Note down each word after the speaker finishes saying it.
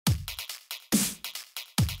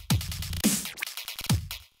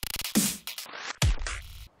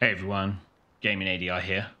Hey everyone, Gaming ADI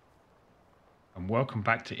here, and welcome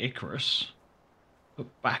back to Icarus, but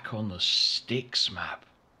back on the Styx map.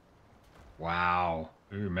 Wow,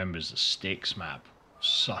 who remembers the Styx map?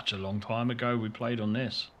 Such a long time ago we played on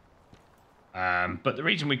this. But the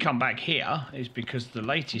reason we come back here is because the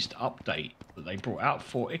latest update that they brought out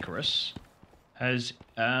for Icarus has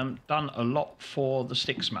done a lot for the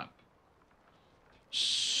Styx map.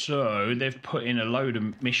 So they've put in a load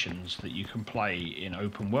of missions that you can play in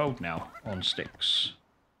open world now on Styx,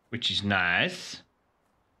 which is nice.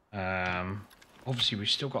 Obviously we've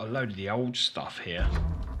still got a load of the old stuff here,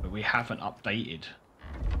 but we haven't updated.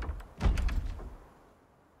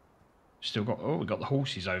 Still got, oh, we've got the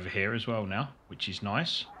horses over here as well now, which is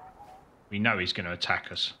nice. We know he's going to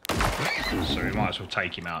attack us, so we might as well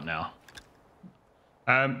take him out now.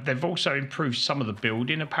 They've also improved some of the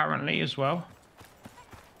building apparently as well.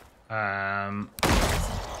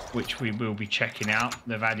 Which we will be checking out.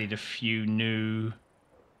 They've added a few new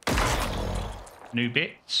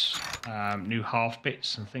bits, new half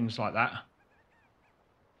bits and things like that.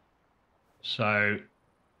 So,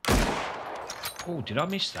 oh, did I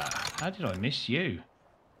miss that? How did I miss you?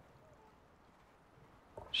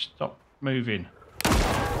 Stop moving.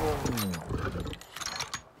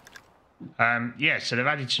 Yeah, so they've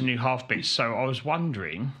added some new half bits. So I was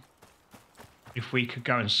wondering if we could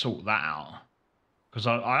go and sort that out, because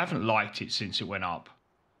I haven't liked it since it went up.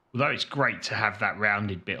 Although it's great to have that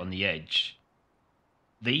rounded bit on the edge,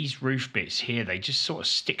 these roof bits here, they just sort of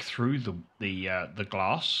stick through the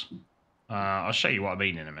glass. I'll show you what I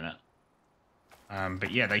mean in a minute.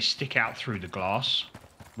 But yeah, they stick out through the glass,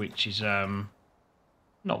 which is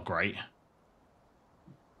not great.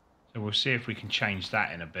 So we'll see if we can change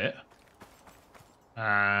that in a bit.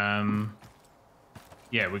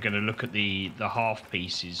 Yeah, we're going to look at the half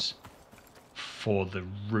pieces for the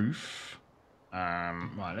roof.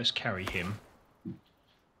 Right, let's carry him.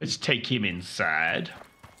 Let's take him inside.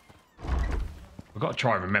 We've got to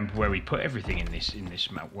try and remember where we put everything in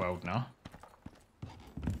this map world now.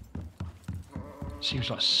 Seems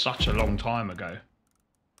like such a long time ago.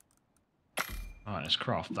 All right, let's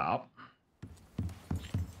craft that up.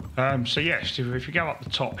 So yeah, so if we go up the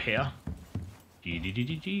top here.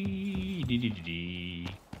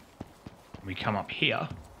 We come up here.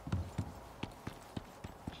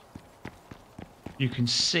 You can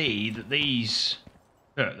see that these,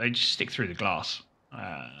 look, they just stick through the glass.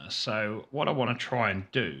 So what I want to try and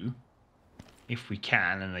do, if we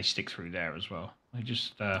can, and they stick through there as well, they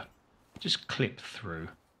just clip through.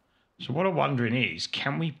 So what I'm wondering is,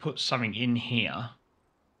 can we put something in here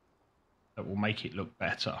that will make it look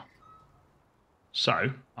better?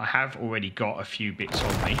 So, I have already got a few bits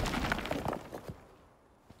on me.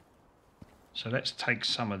 So let's take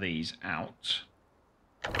some of these out.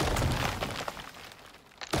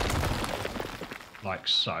 Like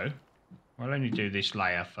so. I'll only do this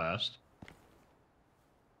layer first.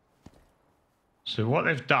 So what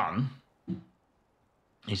they've done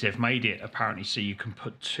is they've made it apparently so you can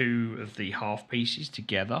put two of the half pieces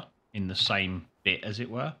together in the same bit, as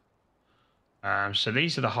it were. So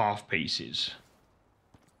these are the half pieces.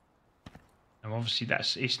 And obviously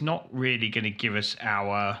it's not really going to give us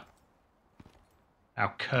our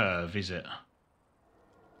curve, is it?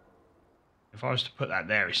 If I was to put that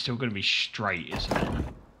there, it's still going to be straight, isn't it?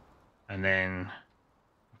 And then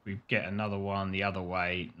if we get another one the other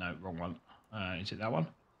way, no, wrong one. Is it that one?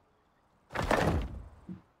 I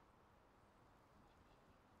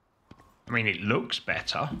mean, it looks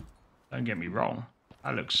better. Don't get me wrong.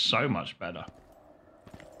 That looks so much better.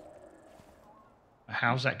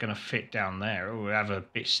 How's that going to fit down there? Oh, we'll have a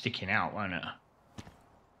bit sticking out, won't it?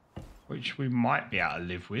 Which we might be able to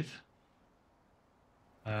live with.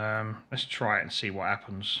 Let's try it and see what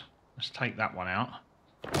happens. Let's take that one out.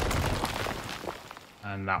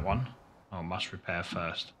 And that one. Oh, must repair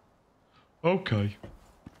first. Okay.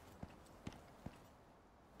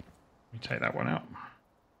 We take that one out.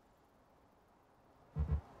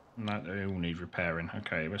 No, they all need repairing.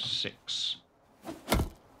 Okay, we're 6.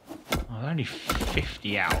 Oh, they're only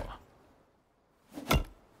 50 out.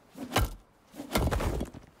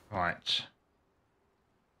 Right.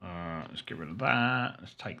 Let's get rid of that.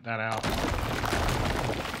 Let's take that out.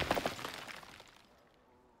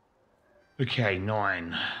 Okay,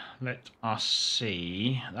 9. Let us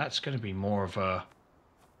see. That's going to be more of a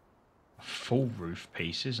full roof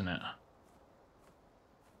piece, isn't it?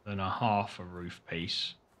 Than a half a roof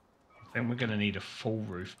piece. I think we're going to need a full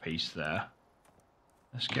roof piece there.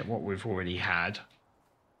 Let's get what we've already had.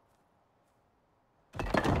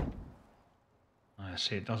 I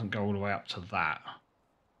see it doesn't go all the way up to that.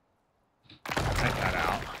 Take that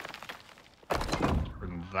out.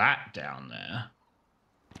 Bring that down there.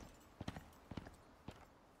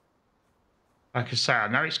 Like I say, I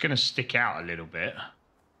know it's going to stick out a little bit,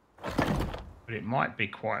 but it might be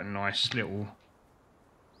quite a nice little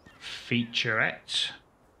featurette.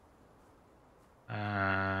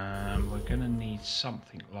 We're going to need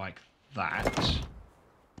something like that.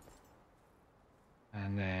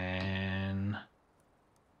 And then...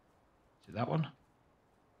 is it that one?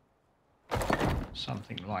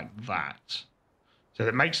 Something like that. So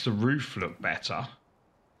that makes the roof look better.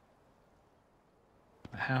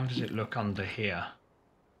 How does it look under here?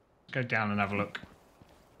 Let's go down and have a look.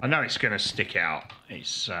 I know it's going to stick out.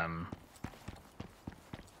 It's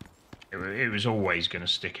it was always going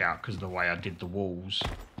to stick out because of the way I did the walls.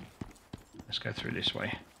 Let's go through this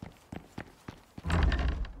way.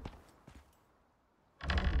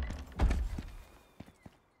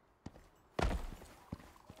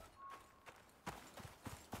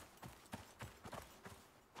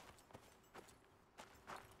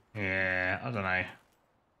 Yeah, I don't know.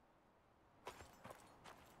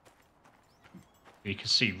 You can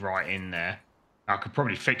see right in there. I could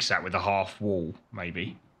probably fix that with a half wall,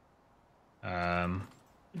 maybe.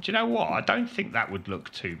 Do you know what? I don't think that would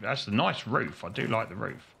look too... That's a nice roof. I do like the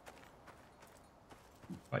roof.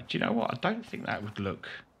 But do you know what? I don't think that would look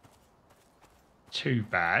too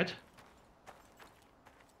bad.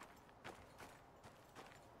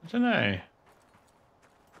 I don't know.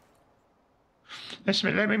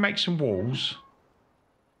 Let me make some walls.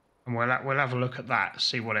 And we'll have a look at that,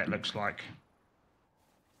 see what it looks like.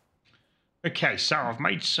 Okay, so I've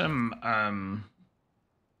made some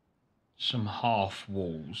half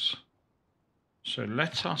walls. So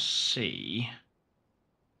let us see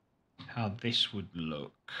how this would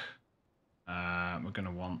look. We're going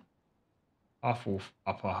to want half wall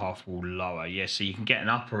upper, half wall lower. Yeah, so you can get an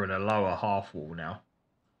upper and a lower half wall now,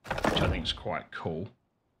 which I think is quite cool.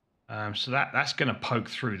 So that's going to poke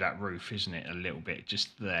through that roof, isn't it? A little bit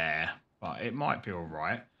just there, but it might be all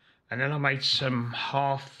right. And then I made some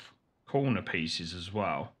half corner pieces as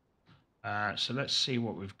well. So let's see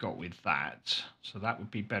what we've got with that. So that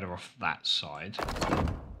would be better off that side.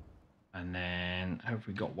 And then have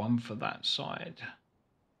we got one for that side?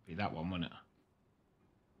 Be that one, wouldn't it?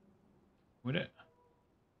 Would it?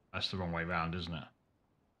 That's the wrong way round, isn't it?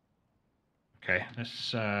 Okay,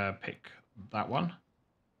 let's pick that one.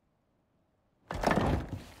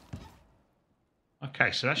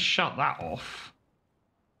 Okay, so let's shut that off.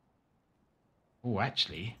 Oh,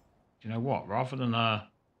 actually, do you know what? Rather than that,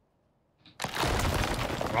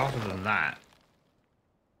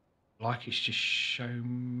 like it's just show...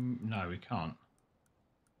 No, we can't.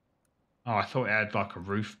 Oh, I thought it had like a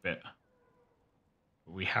roof bit.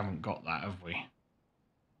 But we haven't got that, have we?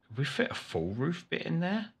 Could we fit a full roof bit in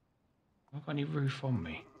there? Have I got any roof on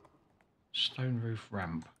me? Stone roof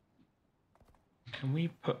ramp. Can we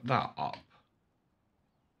put that up?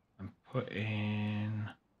 And put in...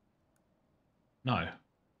 No.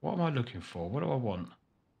 What am I looking for? What do I want?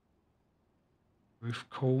 Roof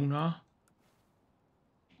corner?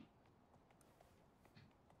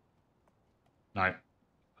 No.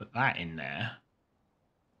 Put that in there.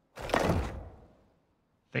 I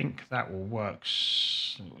think that will work.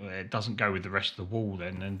 It doesn't go with the rest of the wall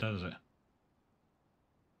then does it?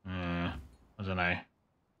 I don't know.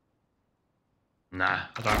 Nah,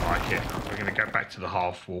 I don't like it. We're going to go back to the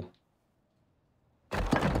half wall.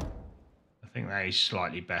 I think that is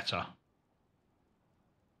slightly better.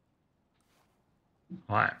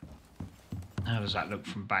 Right. How does that look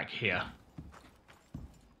from back here?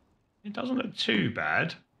 It doesn't look too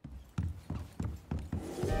bad.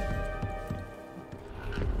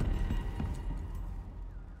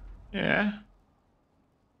 Yeah.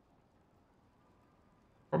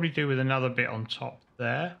 Probably do with another bit on top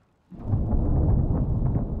there.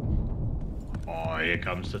 Oh, here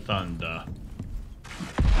comes the thunder.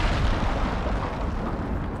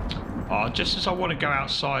 Oh, just as I want to go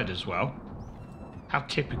outside as well. How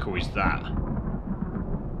typical is that?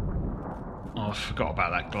 Oh, I forgot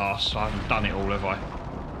about that glass. I haven't done it all, have I?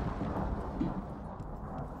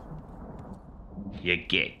 You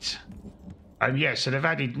get. Yeah, so they've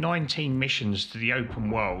added 19 missions to the open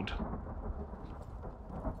world.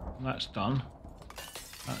 That's done.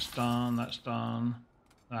 That's done. That's done.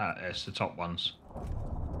 That's the top ones.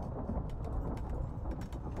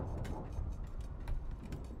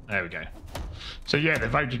 There we go. So yeah,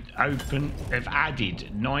 they've added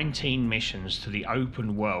 19 missions to the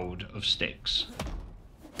open world of Styx.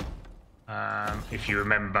 If you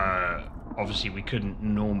remember, obviously we couldn't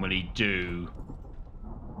normally do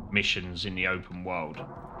missions in the open world.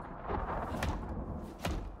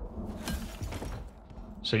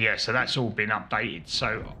 So yeah, so that's all been updated.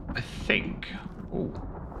 So I think, oh,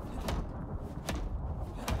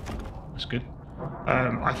 that's good.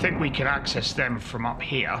 I think we can access them from up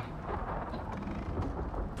here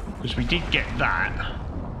because we did get that.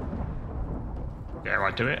 Dare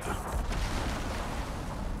I do it?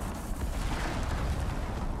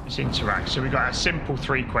 Let's interact. So we got our simple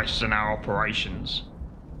 3 quests and our operations.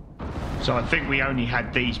 So I think we only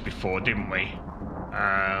had these before, didn't we?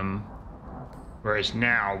 Whereas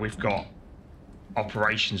now we've got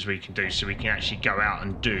operations we can do, so we can actually go out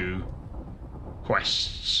and do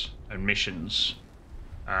quests and missions.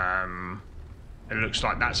 It looks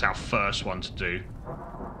like that's our first one to do.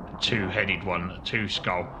 A 2-headed one, a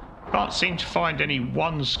 2-skull. Can't seem to find any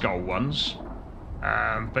 1-skull ones.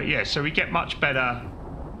 But yeah, so we get much better.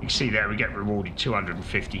 You can see there we get rewarded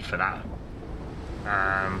 250 for that.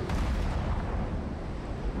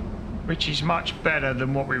 Which is much better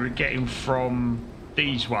than what we were getting from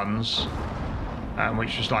these ones,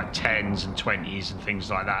 which was like 10s and 20s and things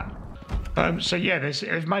like that. So yeah,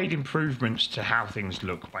 they've made improvements to how things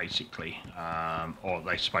look, basically, or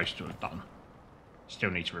they're supposed to have done. Still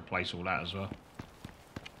need to replace all that as well.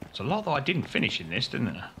 It's a lot that I didn't finish in this, didn't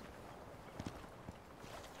it?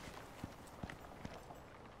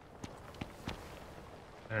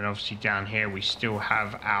 And obviously down here we still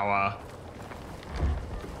have our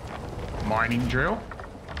mining drill.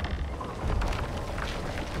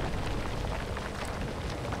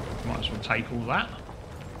 Might as well take all that.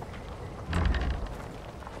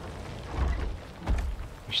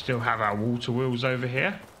 We still have our water wheels over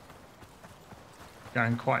here.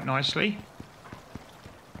 Going quite nicely.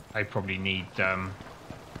 They probably need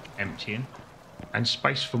emptying. And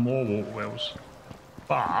space for more water wheels.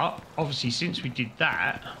 But, obviously, since we did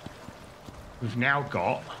that, we've now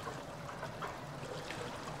got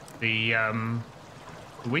the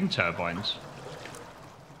wind turbines.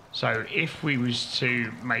 So if we was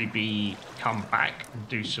to maybe come back and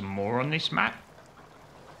do some more on this map,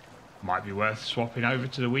 might be worth swapping over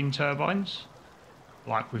to the wind turbines,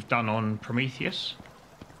 like we've done on Prometheus.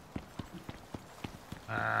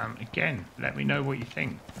 Again, let me know what you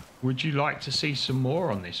think. Would you like to see some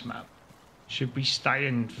more on this map? Should we stay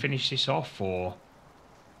and finish this off, or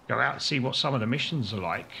go out and see what some of the missions are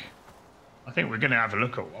like? I think we're going to have a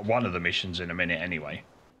look at one of the missions in a minute anyway.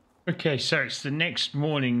 Okay, so it's the next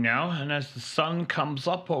morning now, and as the sun comes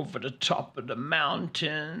up over the top of the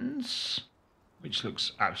mountains, which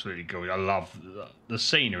looks absolutely good. I love the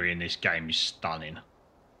scenery in this game is stunning.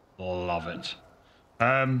 Love it.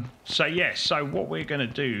 So yeah, so what we're going to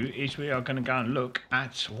do is we are going to go and look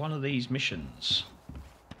at one of these missions.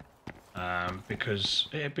 Because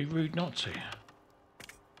it'd be rude not to.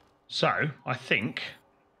 So, I think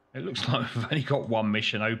it looks like we've only got one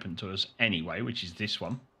mission open to us anyway, which is this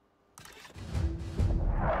one.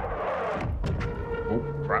 Oh,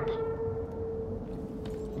 crap.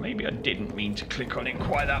 Maybe I didn't mean to click on it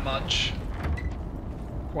quite that much.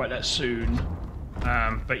 Quite that soon.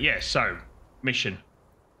 But yeah, so, mission.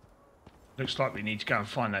 Looks like we need to go and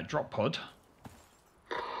find that drop pod.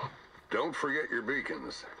 Don't forget your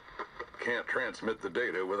beacons. Can't transmit the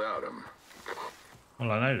data without them.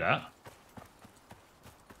 Well, I know that.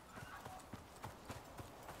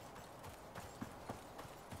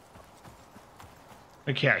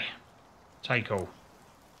 Okay. Take all.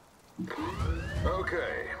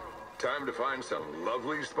 Okay. Time to find some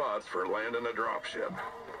lovely spots for landing a dropship.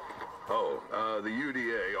 Oh, the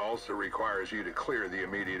UDA also requires you to clear the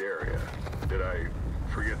immediate area. Did I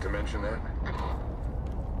forget to mention that?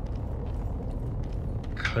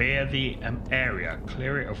 Clear the area.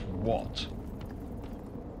 Clear it of what?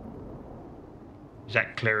 Is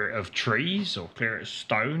that clear it of trees or clear it of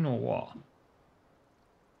stone or what?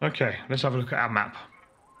 Okay, let's have a look at our map.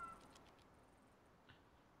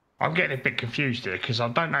 I'm getting a bit confused here because I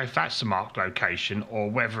don't know if that's the marked location or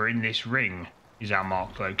whether in this ring is our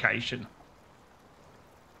marked location.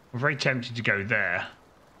 I'm very tempted to go there.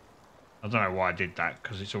 I don't know why I did that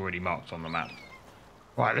because it's already marked on the map.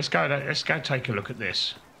 Right, let's go take a look at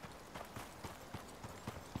this.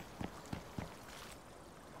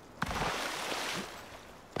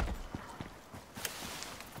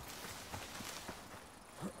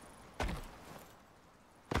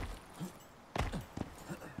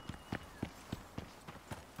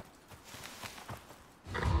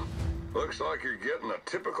 Looks like you're getting a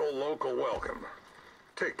typical local welcome.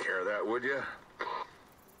 Take care of that, would you?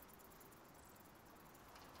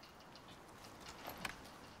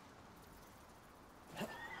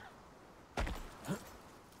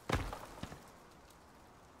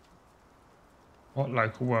 What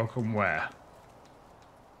local welcome where?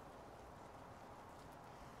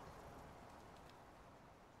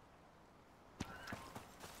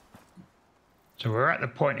 So we're at the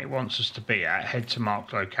point it wants us to be at. Head to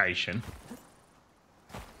marked location.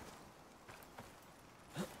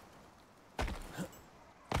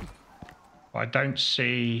 I don't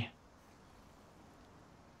see...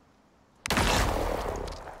 Is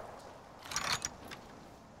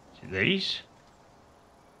it these?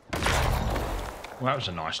 Well, that was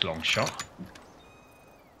a nice long shot.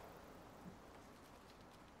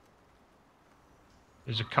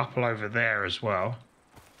 There's a couple over there as well.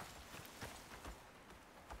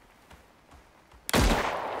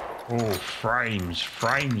 Oh, frames.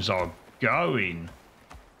 Frames are going.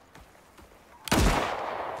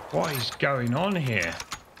 What is going on here?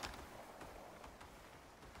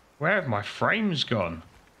 Where have my frames gone?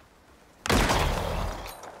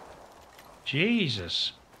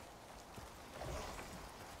 Jesus.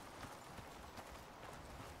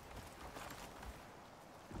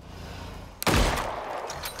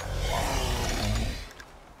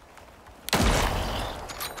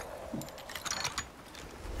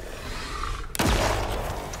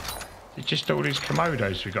 It's just all these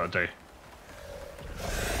Komodos we got to do.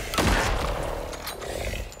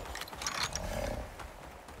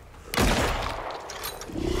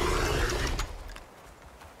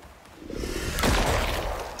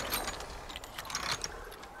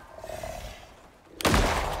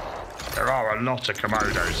 There are a lot of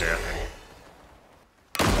Komodos here.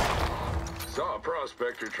 Saw a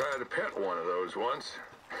prospector try to pet one of those once.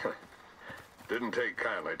 Didn't take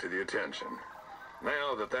kindly to the attention.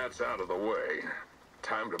 Now that that's out of the way,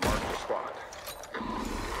 time to mark the spot.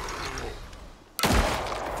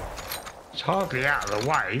 It's hardly out of the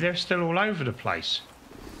way. They're still all over the place.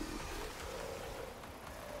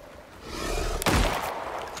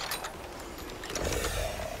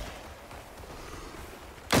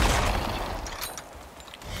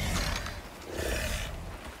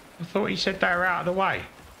 I thought he said they were out of the way.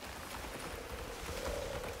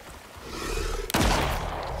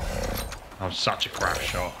 Oh, such a crap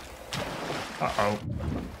shot. Uh-oh.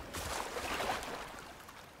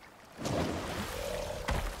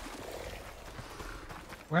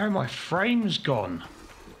 Where are my frames gone?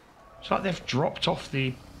 It's like they've dropped off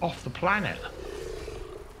the planet.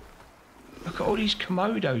 Look at all these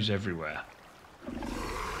Komodos everywhere.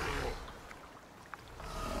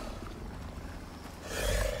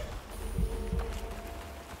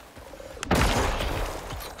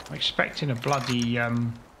 I'm expecting a bloody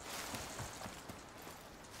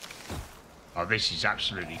Oh, this is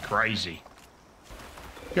absolutely crazy.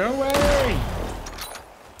 Go away!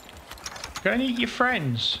 Go and eat your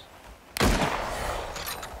friends.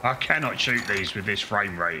 I cannot shoot these with this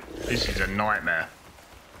frame rate. This is a nightmare.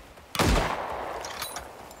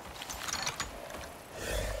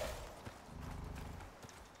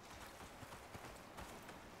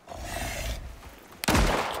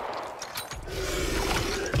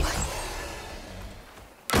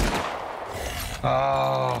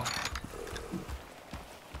 Oh.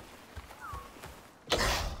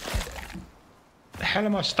 The hell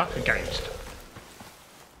am I stuck against?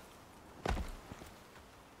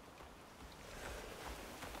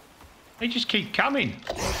 They just keep coming.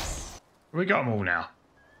 We got them all now.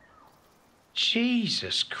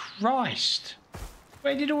 Jesus Christ.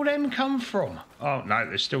 Where did all them come from? Oh no,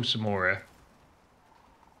 there's still some more here.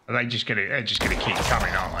 Are they just gonna, they're just gonna keep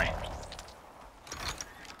coming, aren't they?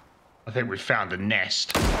 I think we've found a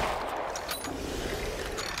nest.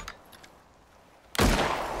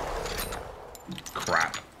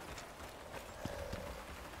 Crap.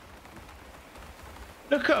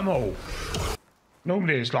 Look at them all.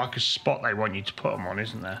 Normally there's like a spot they want you to put them on,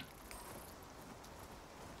 isn't there?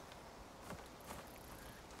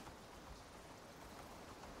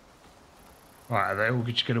 Right, are they all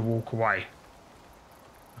just going to walk away?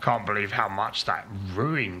 I can't believe how much that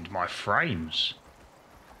ruined my frames.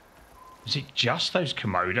 Is it just those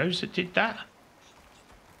Komodos that did that?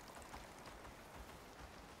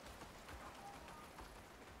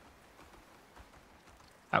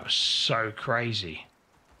 That was so crazy.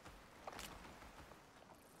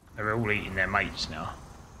 They're all eating their mates now.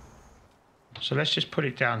 So let's just put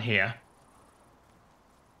it down here.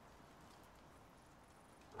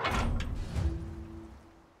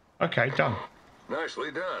 Okay, done.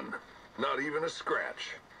 Nicely done. Not even a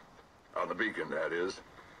scratch. On the beacon, that is.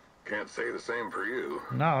 Can't say the same for you.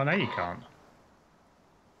 No, I know you can't.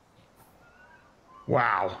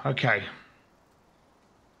 Wow, okay.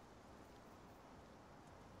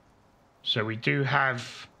 So we do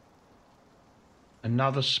have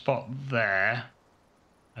another spot there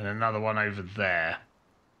and another one over there.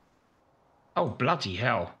 Oh, bloody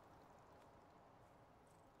hell.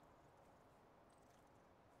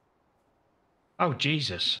 Oh,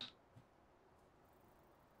 Jesus.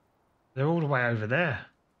 They're all the way over there.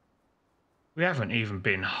 We haven't even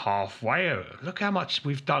been halfway. Look how much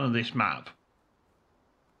we've done on this map.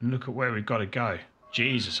 And look at where we've got to go.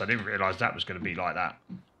 Jesus, I didn't realise that was going to be like that.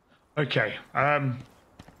 Okay, I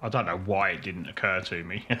don't know why it didn't occur to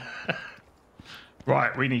me.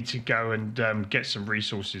 Right, we need to go and get some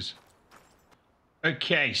resources.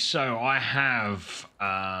 Okay, so I have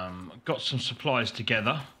got some supplies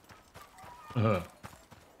together for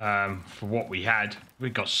what we had. We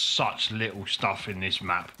got such little stuff in this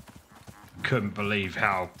map. Couldn't believe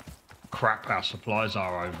how crap our supplies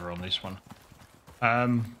are over on this one.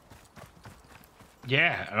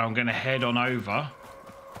 Yeah, and I'm going to head on over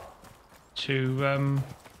to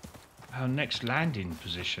our next landing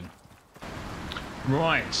position.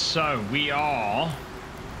 Right, so we are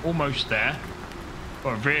almost there. But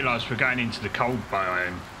I've realised we're going into the cold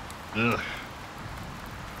biome. Ugh.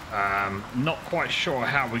 Not quite sure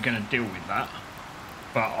how we're going to deal with that.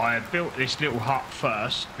 But I built this little hut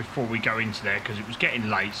first before we go into there because it was getting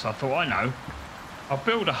late. So I thought, I know, I'll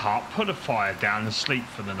build a hut, put a fire down and sleep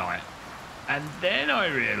for the night. And then I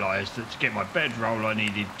realised that to get my bedroll I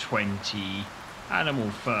needed 20 animal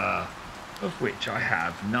fur, of which I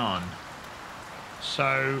have none.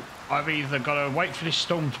 So I've either got to wait for this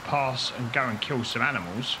storm to pass and go and kill some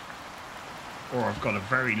animals, or I've got a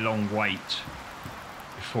very long wait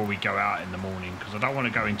before we go out in the morning, because I don't want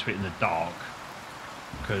to go into it in the dark,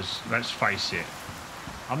 because let's face it,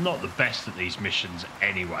 I'm not the best at these missions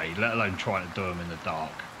anyway, let alone trying to do them in the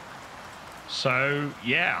dark. So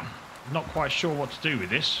yeah, not quite sure what to do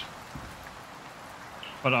with this,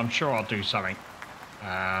 but I'm sure I'll do something,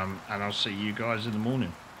 and I'll see you guys in the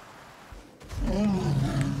morning.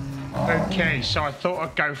 Okay, so I thought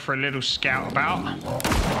I'd go for a little scout about,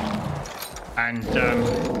 and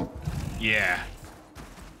yeah,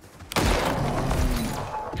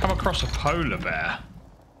 come across a polar bear,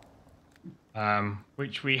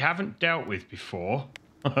 which we haven't dealt with before.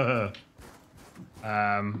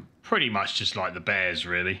 Pretty much just like the bears,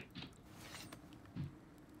 really.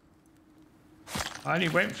 I only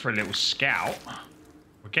went for a little scout.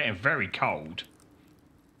 We're getting very cold.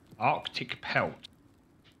 Arctic pelt.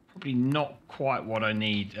 Probably not quite what I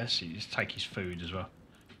need. Let's see, let's take his food as well.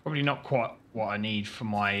 Probably not quite what I need for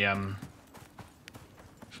my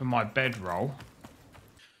bedroll.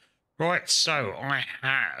 Right, so I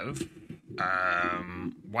have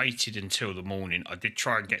waited until the morning. I did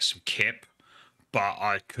try and get some kip, but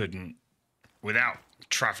I couldn't, without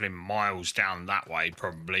travelling miles down that way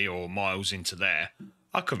probably, or miles into there,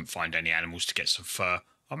 I couldn't find any animals to get some fur.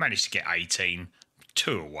 I managed to get 18,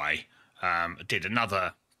 2 away. I did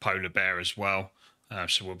another polar bear as well,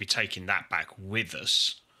 so we'll be taking that back with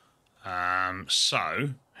us. So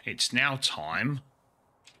it's now time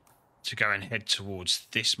to go and head towards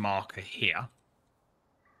this marker here.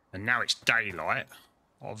 And now it's daylight,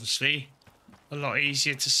 obviously a lot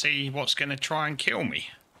easier to see what's going to try and kill me.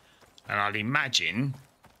 And I'd imagine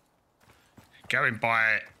going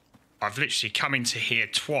by, I've literally come into here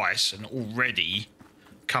twice and already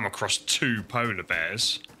come across 2 polar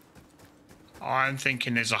bears. I'm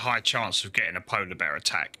thinking there's a high chance of getting a polar bear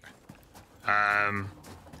attack. I've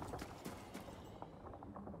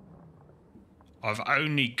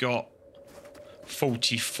only got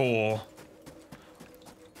 44.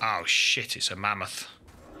 Oh shit, it's a mammoth.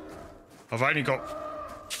 I've only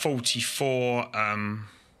got 44 and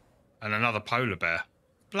another polar bear.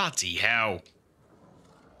 Bloody hell.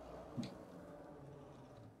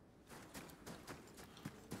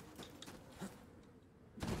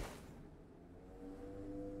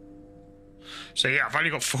 So yeah, I've only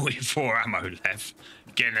got 44 ammo left.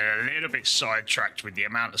 Getting a little bit sidetracked with the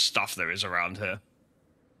amount of stuff there is around here.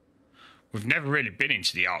 We've never really been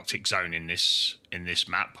into the Arctic zone in this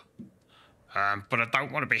map. But I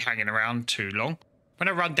don't want to be hanging around too long. When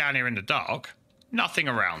I run down here in the dark, nothing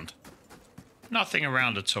around. Nothing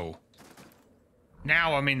around at all.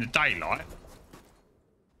 Now I'm in the daylight.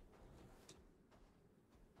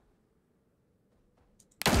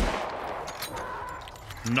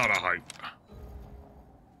 Not a hope.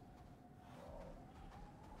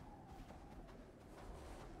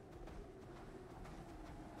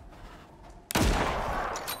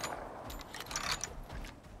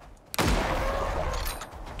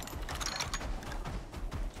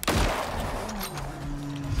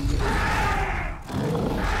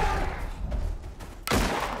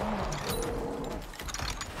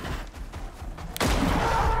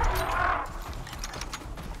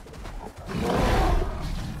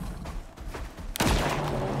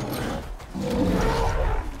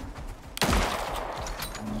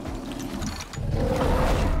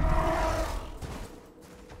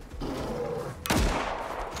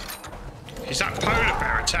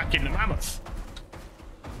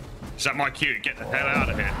 Is that my cue to get the hell out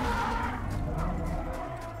of here?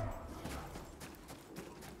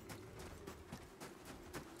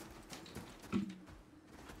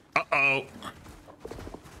 Uh-oh.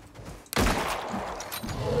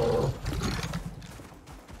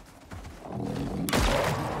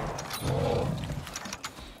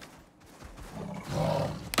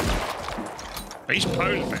 These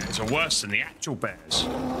polar bears are worse than the actual bears.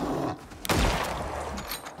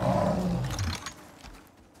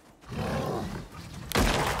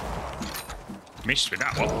 Missed with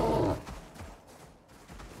that one.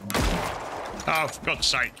 Oh, for God's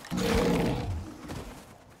sake.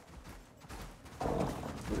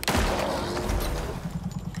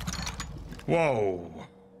 Whoa.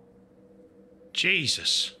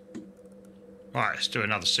 Jesus. Right, let's do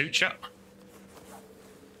another suture.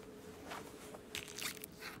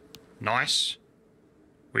 Nice.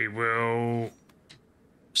 We will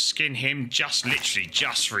skin him literally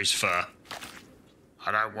just for his fur.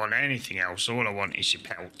 I don't want anything else. All I want is your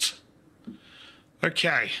pelt.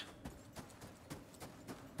 Okay.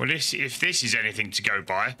 Well, if this is anything to go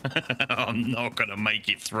by, I'm not going to make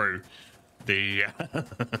it through the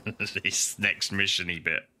this next mission-y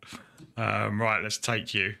bit. Right, let's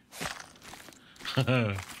take you.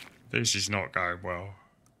 This is not going well.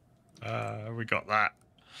 We got that.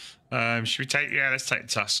 Should we take... Yeah, let's take the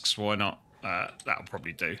tusks. Why not? That'll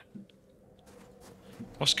probably do.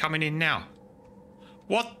 What's coming in now?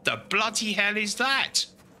 What the bloody hell is that?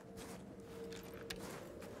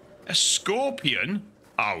 A scorpion?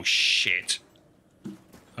 Oh, shit.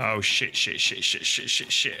 Oh, shit.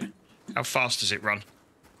 How fast does it run?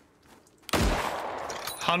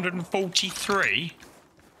 143?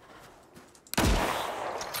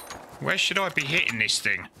 Where should I be hitting this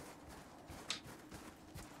thing?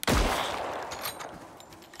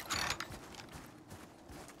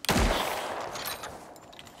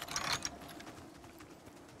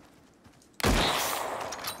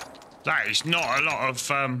 That is not a lot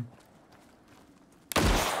of,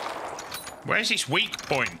 Where's its weak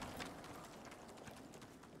point?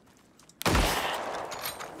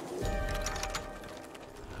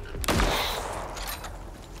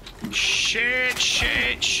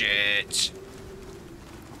 Shit.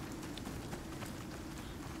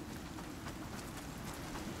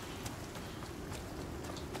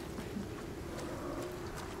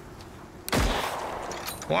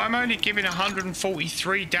 Well, I'm only giving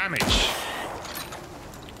 143 damage.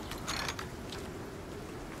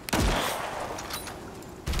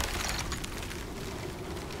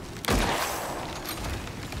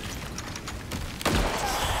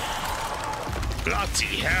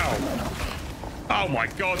 Bloody hell. Oh my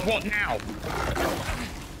God, what now?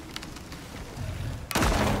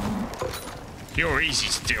 You're easy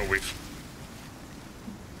to deal with.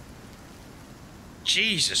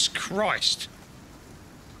 Jesus Christ.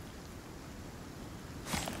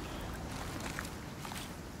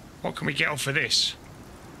 What can we get off of this?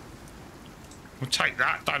 We'll take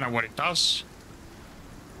that, don't know what it does.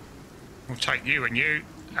 We'll take you, and then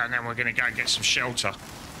we're gonna go and get some shelter.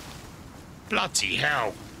 Bloody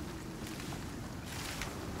hell.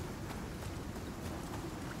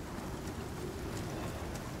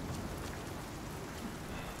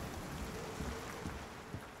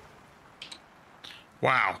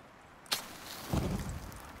 Wow.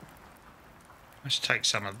 Let's take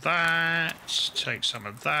some of that. Take some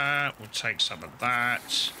of that. We'll take some of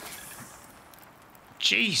that.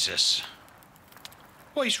 Jesus.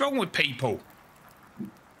 What is wrong with people?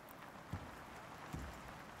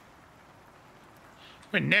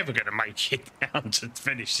 We're never going to make it down to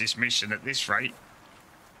finish this mission at this rate.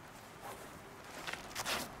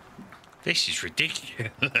 This is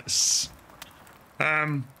ridiculous.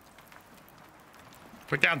 We're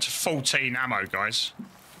down to 14 ammo, guys.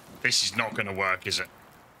 This is not going to work, is it?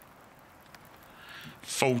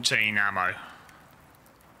 14 ammo.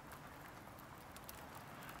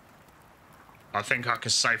 I think I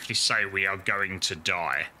can safely say we are going to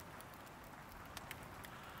die.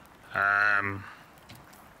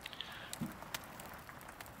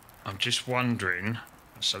 I'm just wondering...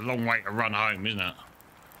 It's a long way to run home, isn't it?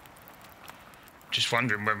 Just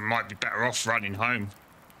wondering whether we might be better off running home.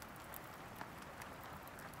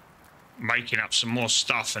 Making up some more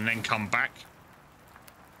stuff and then come back.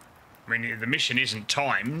 I mean, the mission isn't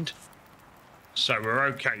timed, so we're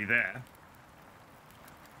okay there.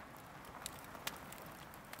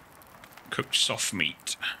 Cooked soft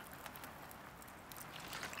meat.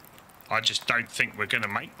 I just don't think we're going to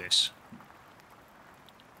make this.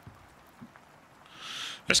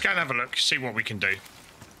 Let's go and have a look, see what we can do.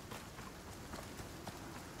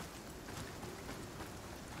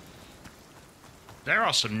 There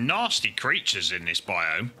are some nasty creatures in this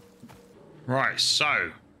biome. Right,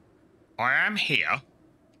 so I am here,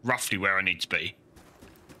 roughly where I need to be.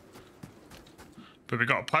 But we've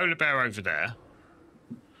got a polar bear over there.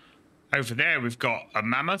 Over there we've got a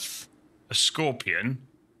mammoth, a scorpion,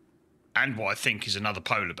 and what I think is another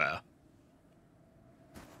polar bear.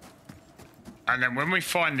 And then when we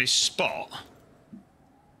find this spot,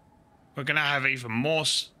 we're going to have even more...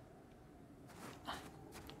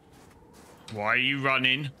 Why are you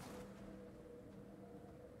running?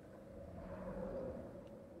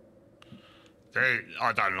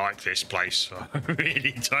 I don't like this place. I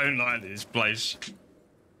really don't like this place.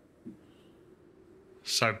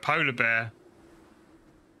 So, polar bear.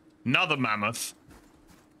 Another mammoth.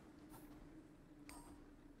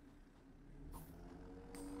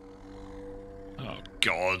 Oh,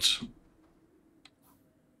 God.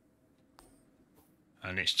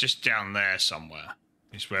 And it's just down there somewhere.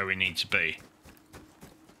 It's where we need to be.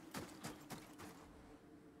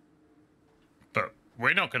 But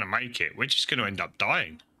we're not going to make it. We're just going to end up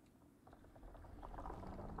dying.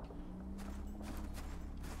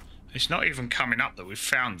 It's not even coming up that we've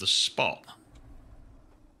found the spot.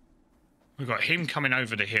 We've got him coming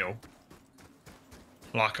over the hill.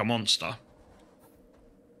 Like a monster.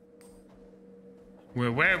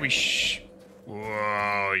 We're where we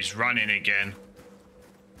Whoa, he's running again.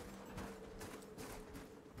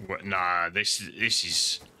 What? Nah, this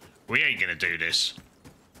is... We ain't gonna do this.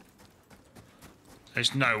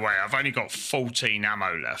 There's no way. I've only got 14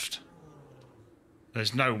 ammo left.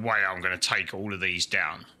 There's no way I'm gonna take all of these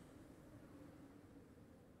down.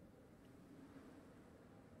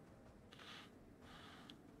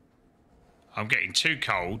 I'm getting too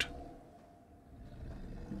cold.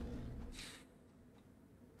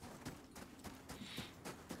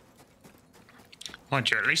 Mind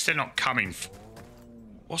you, at least they're not coming...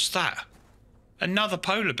 What's that? Another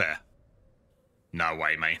polar bear? No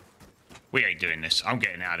way, mate. We ain't doing this. I'm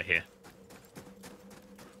getting out of here.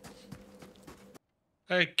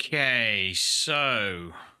 Okay,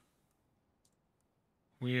 so...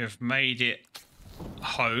 We have made it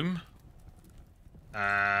home.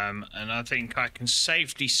 And I think I can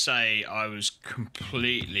safely say I was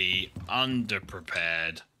completely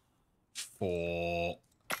underprepared for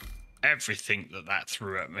everything that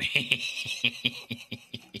threw at me.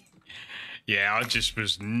 Yeah, I just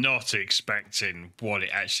was not expecting what it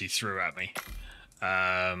actually threw at me.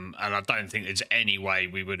 And I don't think there's any way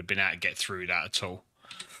we would have been able to get through that at all.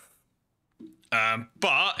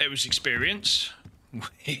 But it was experience,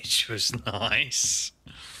 which was nice.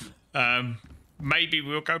 Maybe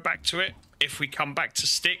we'll go back to it if we come back to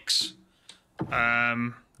sticks.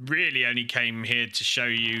 Really only came here to show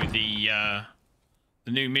you the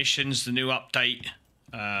new missions, the new update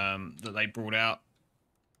that they brought out.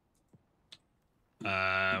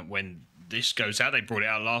 When this goes out, they brought it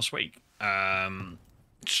out last week.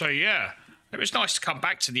 So yeah, it was nice to come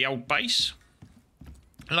back to the old base.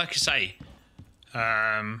 Like I say,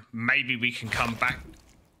 maybe we can come back.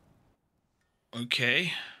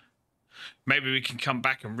 Okay. Maybe we can come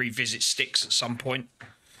back and revisit sticks at some point.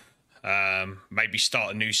 Maybe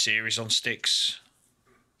start a new series on sticks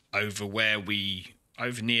over where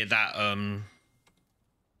over near that,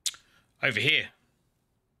 over here.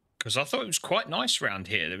 Because I thought it was quite nice around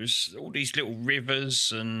here. There was all these little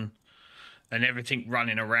rivers and everything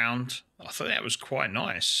running around. I thought that was quite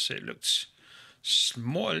nice. It looked a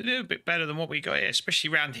little bit better than what we got here.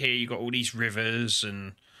 Especially around here, you got all these rivers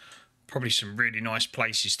and probably some really nice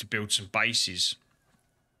places to build some bases.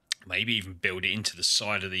 Maybe even build it into the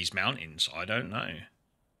side of these mountains. I don't know.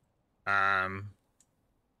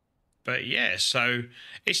 But yeah, so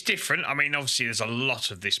it's different. I mean, obviously, there's a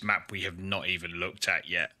lot of this map we have not even looked at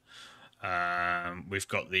yet. We've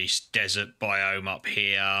got this desert biome up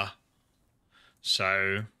here.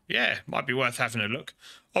 So, yeah, might be worth having a look.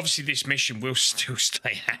 Obviously, this mission will still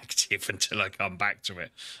stay active until I come back to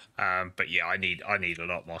it. But yeah, I need a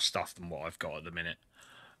lot more stuff than what I've got at the minute.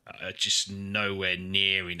 Just nowhere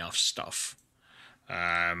near enough stuff.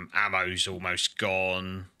 Ammo's almost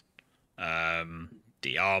gone.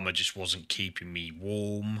 The armor just wasn't keeping me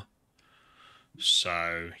warm.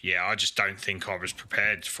 So, yeah, I just don't think I was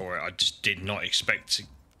prepared for it. I just did not expect to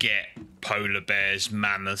get polar bears,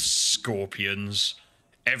 mammoths, scorpions,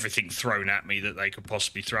 everything thrown at me that they could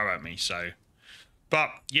possibly throw at me. So, but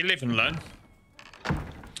you live and learn.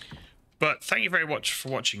 But thank you very much for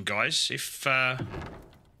watching, guys. If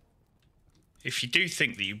you do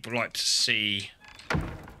think that you'd like to see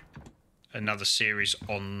another series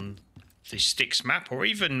on the Styx map, or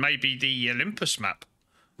even maybe the Olympus map,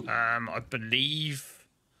 I believe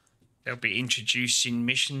they'll be introducing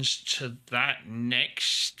missions to that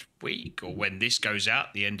next week, or when this goes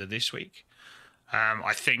out, the end of this week.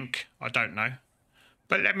 I think. I don't know.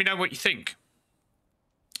 But let me know what you think.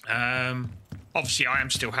 Obviously, I am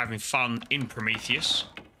still having fun in Prometheus.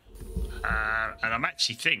 And I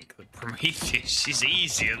actually think that Prometheus is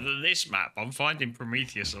easier than this map. I'm finding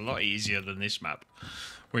Prometheus a lot easier than this map,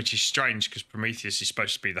 which is strange because Prometheus is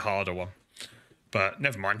supposed to be the harder one. But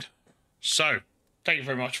never mind. So, thank you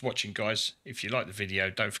very much for watching, guys. If you like the video,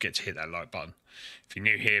 don't forget to hit that like button. If you're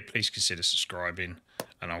new here, please consider subscribing,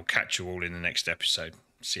 and I'll catch you all in the next episode.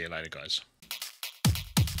 See you later, guys.